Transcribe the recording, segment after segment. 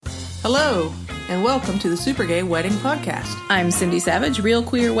Hello, and welcome to the Super Gay Wedding Podcast. I'm Cindy Savage, real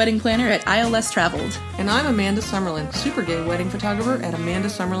queer wedding planner at ILS Traveled. And I'm Amanda Summerlin, super gay wedding photographer at Amanda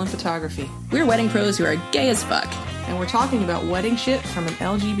Summerlin Photography. We're wedding pros who are gay as fuck. And we're talking about wedding shit from an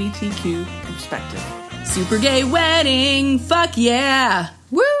LGBTQ perspective. Super gay wedding, fuck yeah!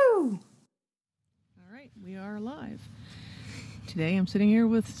 Woo! All right, we are live. Today I'm sitting here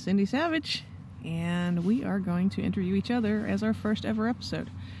with Cindy Savage, and we are going to interview each other as our first ever episode.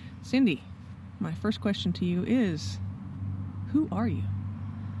 Cindy, my first question to you is, who are you?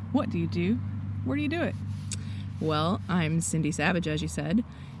 What do you do? Where do you do it? Well, I'm Cindy Savage, as you said,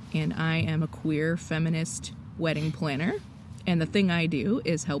 and I am a queer feminist wedding planner. And the thing I do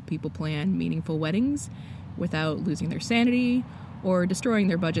is help people plan meaningful weddings without losing their sanity or destroying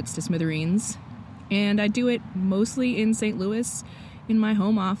their budgets to smithereens. And I do it mostly in St. Louis, in my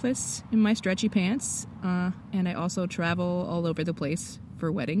home office, in my stretchy pants. And I also travel all over the place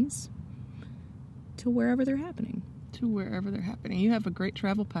for weddings to wherever they're happening. To wherever they're happening. You have a great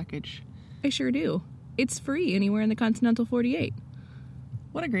travel package. I sure do. It's free anywhere in the continental 48.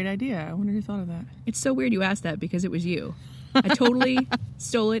 What a great idea. I wonder who thought of that. It's so weird you asked that because it was you. I totally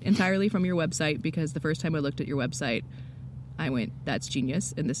stole it entirely from your website because the first time I looked at your website, I went, that's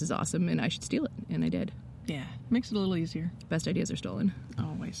genius and this is awesome and I should steal it. And I did. Yeah, makes it a little easier. Best ideas are stolen.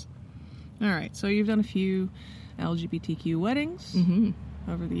 Always. All right, so you've done a few LGBTQ weddings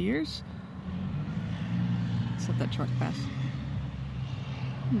over the years. Let's let that chart pass.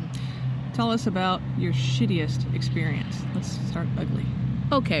 Tell us about your shittiest experience. Let's start ugly.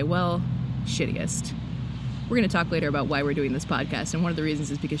 Okay, well, shittiest. We're going to talk later about why we're doing this podcast, and one of the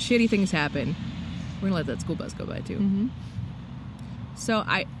reasons is because shitty things happen. We're going to let that school bus go by, too. Mm-hmm. So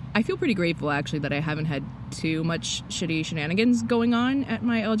I feel pretty grateful, actually, that I haven't had too much shitty shenanigans going on at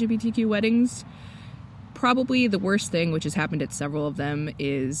my LGBTQ weddings. Probably the worst thing, which has happened at several of them,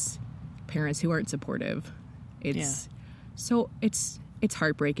 is parents who aren't supportive. It's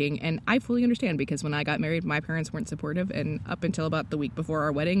heartbreaking, and I fully understand, because when I got married, my parents weren't supportive, and up until about the week before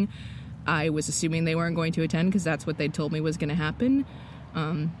our wedding, I was assuming they weren't going to attend because that's what they told me was going to happen.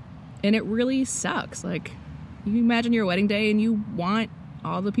 And it really sucks. Like, you imagine your wedding day and you want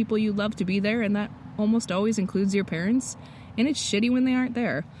all the people you love to be there, and that almost always includes your parents, and it's shitty when they aren't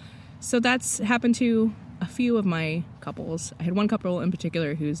there. So that's happened to a few of my couples. I had one couple in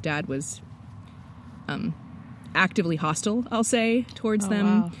particular whose dad was actively hostile, I'll say, towards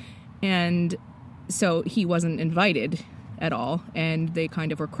them. Wow. And so he wasn't invited at all, and they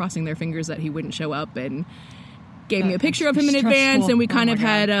kind of were crossing their fingers that he wouldn't show up, and gave me a picture of him in advance, and we kind of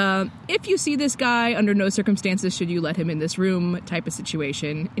had if you see this guy, under no circumstances should you let him in this room type of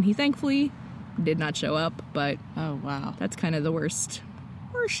situation. And he thankfully did not show up, but that's kind of the worst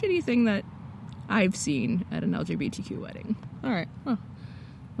or shitty thing that I've seen at an LGBTQ wedding. All right, well,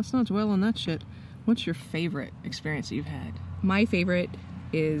 let's not dwell on that shit. What's your favorite experience that you've had? My favorite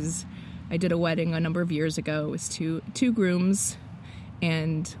is, I did a wedding a number of years ago. It was two grooms,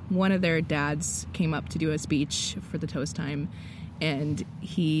 and one of their dads came up to do a speech for the toast time, and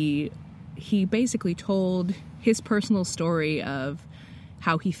he basically told his personal story of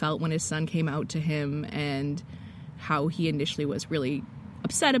how he felt when his son came out to him, and how he initially was really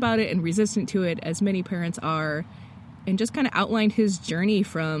upset about it and resistant to it, as many parents are, and just kind of outlined his journey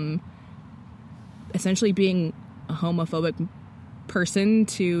from essentially being a homophobic person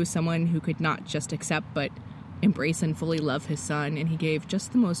to someone who could not just accept but embrace and fully love his son. And he gave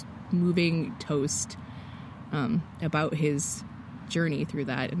just the most moving toast about his journey through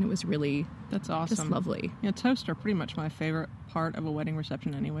that, and it was really that's awesome, just lovely. Yeah, toasts are pretty much my favorite part of a wedding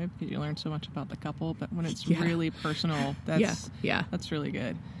reception anyway, because you learn so much about the couple, but when it's really personal, that's really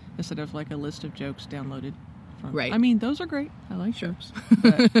good, instead of like a list of jokes downloaded from, right. I mean, those are great, I like jokes,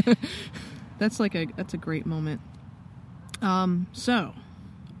 but that's a great moment. So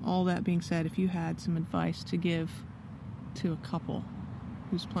all that being said, if you had some advice to give to a couple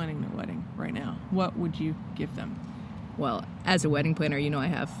who's planning their wedding right now, what would you give them? Well, as a wedding planner, you know I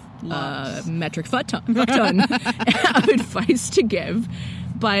have a metric fuck ton of advice to give.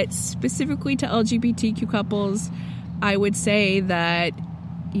 But specifically to LGBTQ couples, I would say that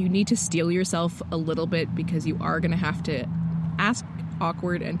you need to steel yourself a little bit, because you are going to have to ask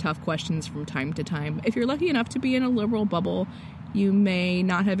awkward and tough questions from time to time. If you're lucky enough to be in a liberal bubble, you may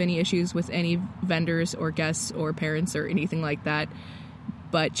not have any issues with any vendors or guests or parents or anything like that.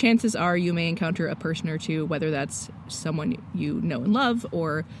 But chances are you may encounter a person or two, whether that's someone you know and love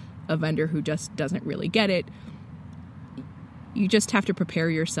or a vendor who just doesn't really get it. You just have to prepare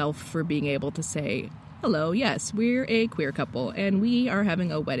yourself for being able to say, hello, yes, we're a queer couple and we are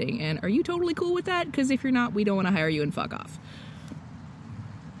having a wedding. And are you totally cool with that? Because if you're not, we don't want to hire you and fuck off.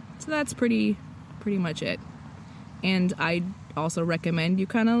 So that's pretty much it. And I also recommend you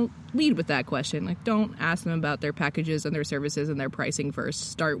kind of lead with that question. Like, don't ask them about their packages and their services and their pricing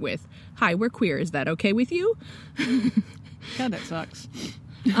first. Start with, "Hi, we're queer. Is that okay with you?" God, that sucks.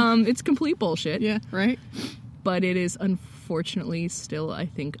 It's complete bullshit. Yeah, right? But it is unfortunately still, I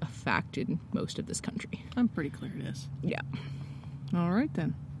think, a fact in most of this country. I'm pretty clear it is. Yeah. All right,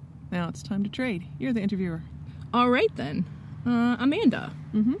 then. Now it's time to trade. You're the interviewer. All right, then. Amanda.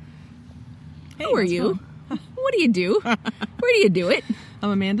 Mm-hmm. Hey, Who are how's it you? going? What do you do? Where do you do it? I'm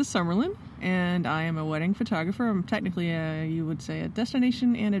Amanda Summerlin, and I am a wedding photographer. I'm technically, you would say, a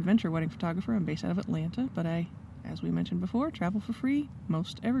destination and adventure wedding photographer. I'm based out of Atlanta, but I, as we mentioned before, travel for free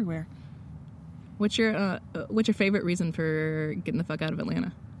most everywhere. What's your favorite reason for getting the fuck out of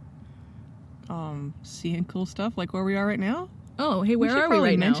Atlanta? Seeing cool stuff like where we are right now. Oh, hey, where are we probably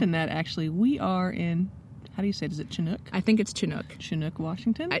right now? mention that, actually. We are in, how do you say it? Is it Chinook? I think it's Chinook. Chinook,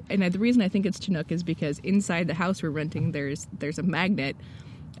 Washington. And the reason I think it's Chinook is because inside the house we're renting, there's a magnet.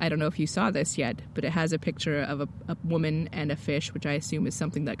 I don't know if you saw this yet, but it has a picture of a woman and a fish, which I assume is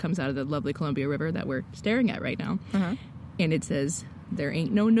something that comes out of the lovely Columbia River that we're staring at right now. Uh-huh. And it says, "There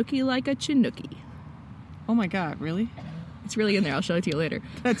ain't no nookie like a Chinookie." Oh my God, really? It's really in there. I'll show it to you later.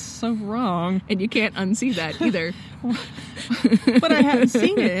 That's so wrong. And you can't unsee that either. But I hadn't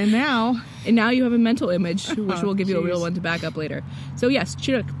seen it, and now... And now you have a mental image, which will give you a real Jeez. one to back up later. So yes,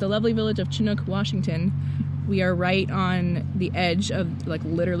 Chinook, the lovely village of Chinook, Washington. We are right on the edge of, like,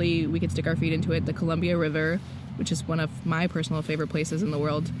 literally, we could stick our feet into it, the Columbia River, which is one of my personal favorite places in the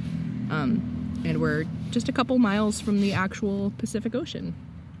world. And we're just a couple miles from the actual Pacific Ocean.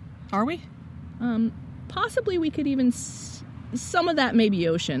 Are we? Possibly we could even... some of that may be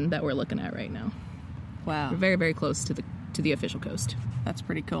ocean that we're looking at right now. Wow. We're very, very close to the official coast. That's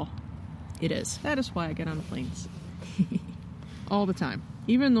pretty cool. It is. That is why I get on the planes. All the time.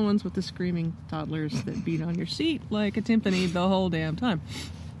 Even the ones with the screaming toddlers that beat on your seat like a timpani the whole damn time.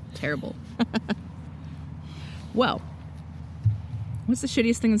 Terrible. Well, what's the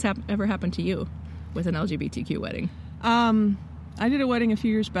shittiest thing that's ever happened to you with an LGBTQ wedding? I did a wedding a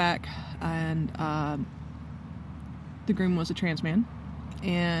few years back, and the groom was a trans man,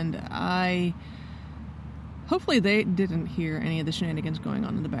 and hopefully they didn't hear any of the shenanigans going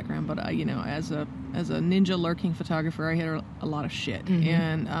on in the background, but as a ninja lurking photographer, I hit a lot of shit. Mm-hmm.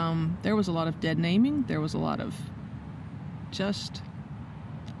 And there was a lot of dead naming. There was a lot of just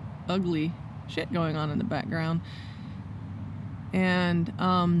ugly shit going on in the background. And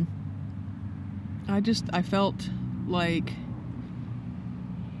I felt like,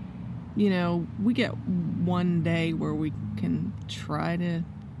 we get one day where we can try to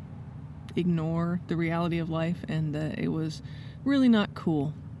ignore the reality of life, and that it was really not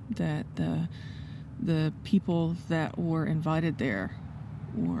cool that the people that were invited there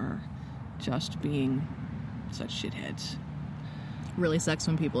were just being such shitheads. Really sucks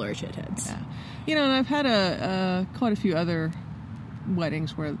when people are shitheads. Yeah. And I've had quite a few other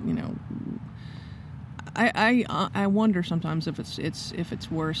weddings where, I wonder sometimes if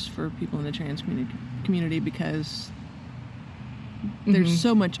it's worse for people in the trans community because there's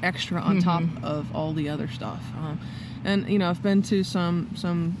so much extra on top of all the other stuff. And I've been to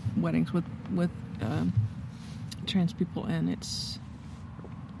some weddings with trans people, and it's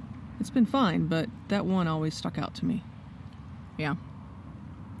been fine, but that one always stuck out to me. Yeah.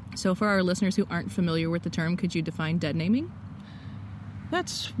 So for our listeners who aren't familiar with the term, could you define dead naming?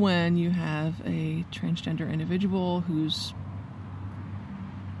 That's when you have a transgender individual who's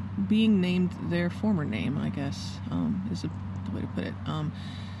being named their former name, I guess, is the way to put it.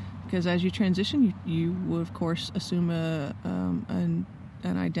 Because as you transition, you will, of course, assume an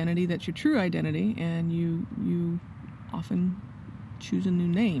identity that's your true identity, and you often choose a new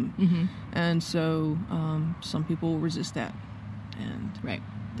name. Mm-hmm. And so some people resist that, and right.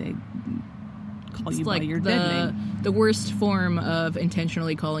 they call it's you like by your dead name. The worst form of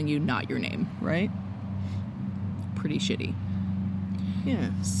intentionally calling you not your name. Right? Pretty shitty. Yeah.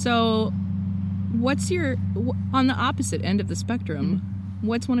 So, what's on the opposite end of the spectrum,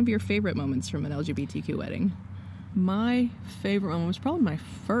 what's one of your favorite moments from an LGBTQ wedding? My favorite moment was probably my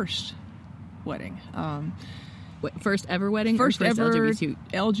first wedding. First ever wedding? First or first ever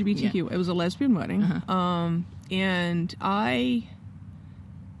LGBTQ? Yeah. It was a lesbian wedding. Uh-huh. And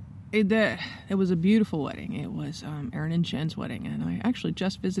it was a beautiful wedding. It was Aaron and Jen's wedding, and I actually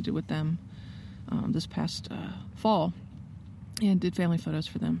just visited with them this past fall and did family photos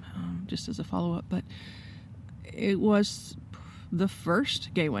for them just as a follow-up. But it was the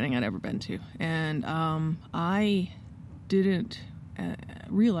first gay wedding I'd ever been to, and I didn't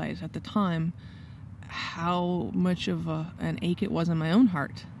realize at the time how much of an ache it was in my own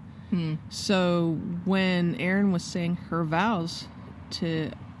heart So when Erin was saying her vows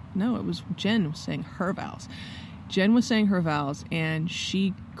it was Jen was saying her vows. Jen was saying her vows, and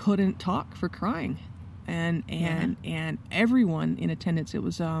she couldn't talk for crying. And everyone in attendance, it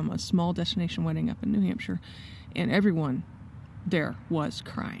was a small destination wedding up in New Hampshire, and everyone there was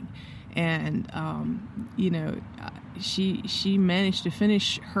crying. And she managed to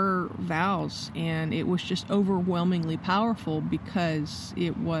finish her vows, and it was just overwhelmingly powerful because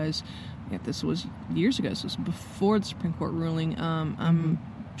this was years ago. This was before the Supreme Court ruling.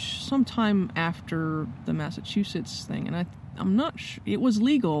 Sometime after the Massachusetts thing, and I'm not sure. It was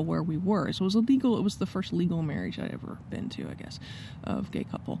legal where we were. So it was the first legal marriage I'd ever been to, I guess, of gay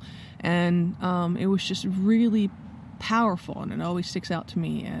couple. And it was just really powerful, and it always sticks out to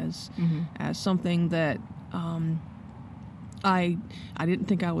me as something that I didn't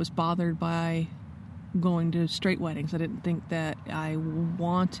think I was bothered by going to straight weddings. I didn't think that I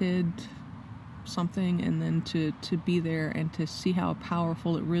wanted something, and then to be there and to see how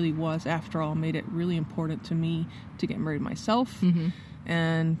powerful it really was, after all, made it really important to me to get married myself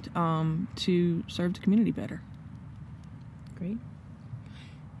and to serve the community better. Great.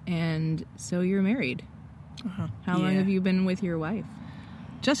 And so you're married. How long have you been with your wife?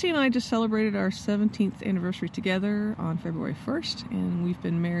 Jesse and I just celebrated our 17th anniversary together on February 1st, and we've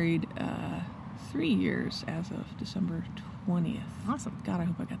been married 3 years as of December 20th. Awesome. God, I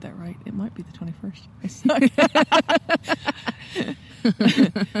hope I got that right. It might be the 21st.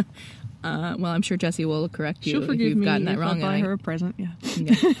 Well, I'm sure Jessie will correct you She'll forgive if you've me gotten that if wrong. I buy her a present, yeah.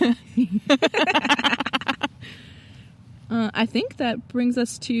 I think that brings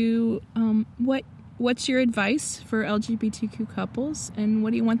us to what's your advice for LGBTQ couples, and what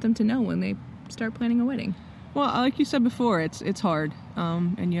do you want them to know when they start planning a wedding? Well, like you said before, it's hard,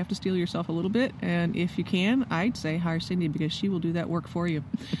 and you have to steel yourself a little bit. And if you can, I'd say hire Cindy, because she will do that work for you.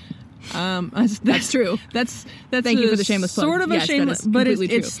 That's true. That's thank you for the shameless plug. Sort of yes, a shameless, but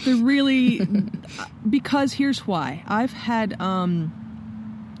it's the really because here's why. I've had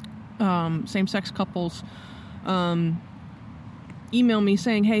same-sex couples email me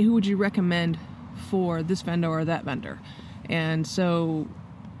saying, "Hey, who would you recommend for this vendor or that vendor?" And so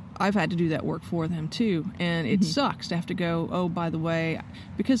I've had to do that work for them too, and it sucks to have to go, oh, by the way,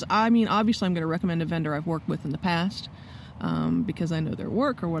 because obviously I'm going to recommend a vendor I've worked with in the past, because I know their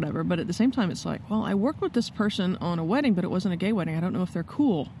work or whatever, but at the same time it's like, well, I worked with this person on a wedding, but it wasn't a gay wedding. I don't know if they're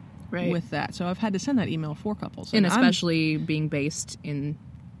cool with that, so I've had to send that email for couples. And especially being based in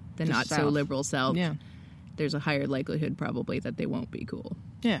the not-so-liberal South, yeah, there's a higher likelihood probably that they won't be cool.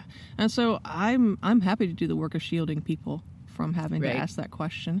 Yeah, and so I'm happy to do the work of shielding people from having to ask that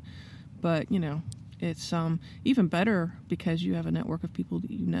question, but it's even better because you have a network of people that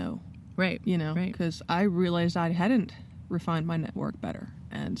you know, because I realized I hadn't refined my network better,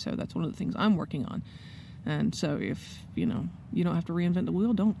 and so that's one of the things I'm working on. And so if you don't have to reinvent the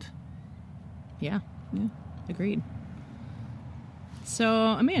wheel, don't. Yeah, agreed. So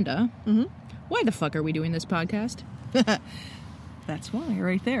Amanda, why the fuck are we doing this podcast? That's why,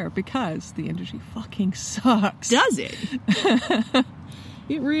 right there, because the industry fucking sucks. Does it?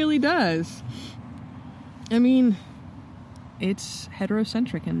 It really does. I mean, it's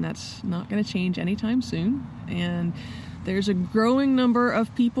heterocentric, and that's not going to change anytime soon. And there's a growing number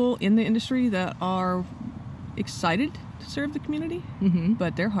of people in the industry that are excited to serve the community,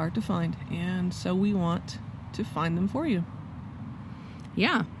 but they're hard to find. And so we want to find them for you.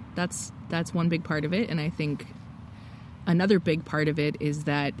 Yeah, that's one big part of it, and I think another big part of it is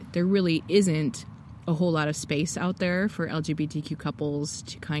that there really isn't a whole lot of space out there for LGBTQ couples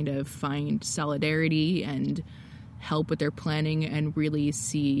to kind of find solidarity and help with their planning and really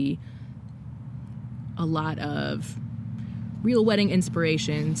see a lot of real wedding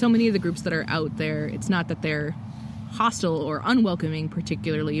inspiration. So many of the groups that are out there, it's not that they're hostile or unwelcoming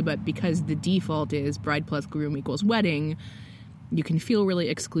particularly, but because the default is bride plus groom equals wedding, you can feel really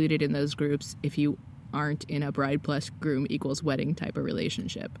excluded in those groups if you aren't in a bride plus groom equals wedding type of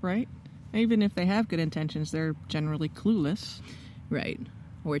relationship. Right. Even if they have good intentions, they're generally clueless. Right.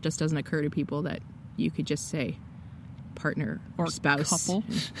 Or it just doesn't occur to people that you could just say partner or spouse.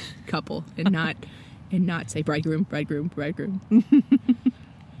 Couple. And not say bridegroom. Are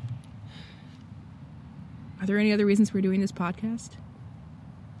there any other reasons we're doing this podcast?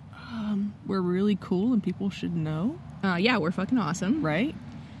 We're really cool and people should know. Yeah, we're fucking awesome. Right.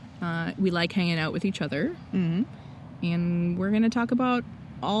 We like hanging out with each other. And we're going to talk about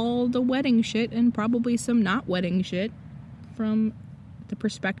all the wedding shit and probably some not wedding shit from the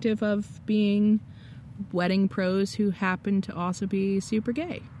perspective of being wedding pros who happen to also be super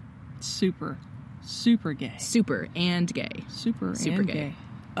gay. Super gay. Super and gay. Super and gay.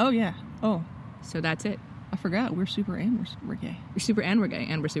 Oh, yeah. Oh, So that's it. I forgot. We're super and we're gay. We're super and we're gay,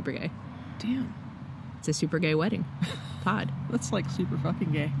 and we're super gay. Damn. It's a super gay wedding pod. That's like super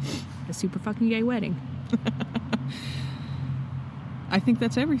fucking gay. A super fucking gay wedding. I think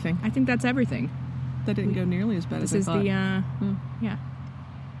that's everything. I think that's everything. That didn't go nearly as bad as I This is thought. yeah.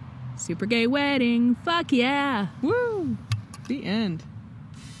 Super gay wedding. Fuck yeah. Woo! The end.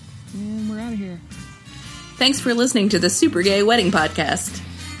 And we're out of here. Thanks for listening to the Super Gay Wedding Podcast.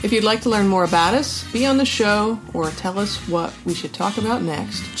 If you'd like to learn more about us, be on the show, or tell us what we should talk about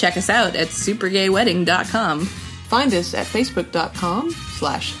next, Check us out at supergaywedding.com find us at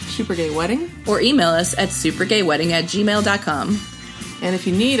facebook.com/supergaywedding. or email us at supergaywedding@gmail.com. And if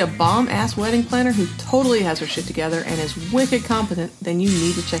you need a bomb-ass wedding planner who totally has her shit together and is wicked competent, then you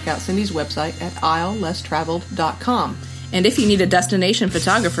need to check out Cindy's website at islelesstraveled.com. And if you need a destination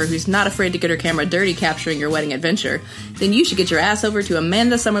photographer who's not afraid to get her camera dirty capturing your wedding adventure, then you should get your ass over to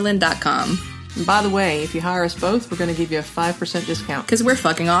amandasummerlin.com. And by the way, if you hire us both, we're going to give you a 5% discount. Because we're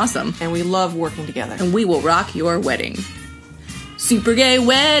fucking awesome. And we love working together. And we will rock your wedding. Super gay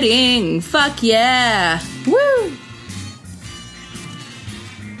wedding! Fuck yeah! Woo!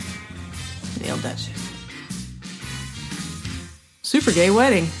 Nailed that shit. Super gay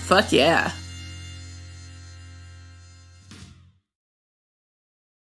wedding. Fuck yeah.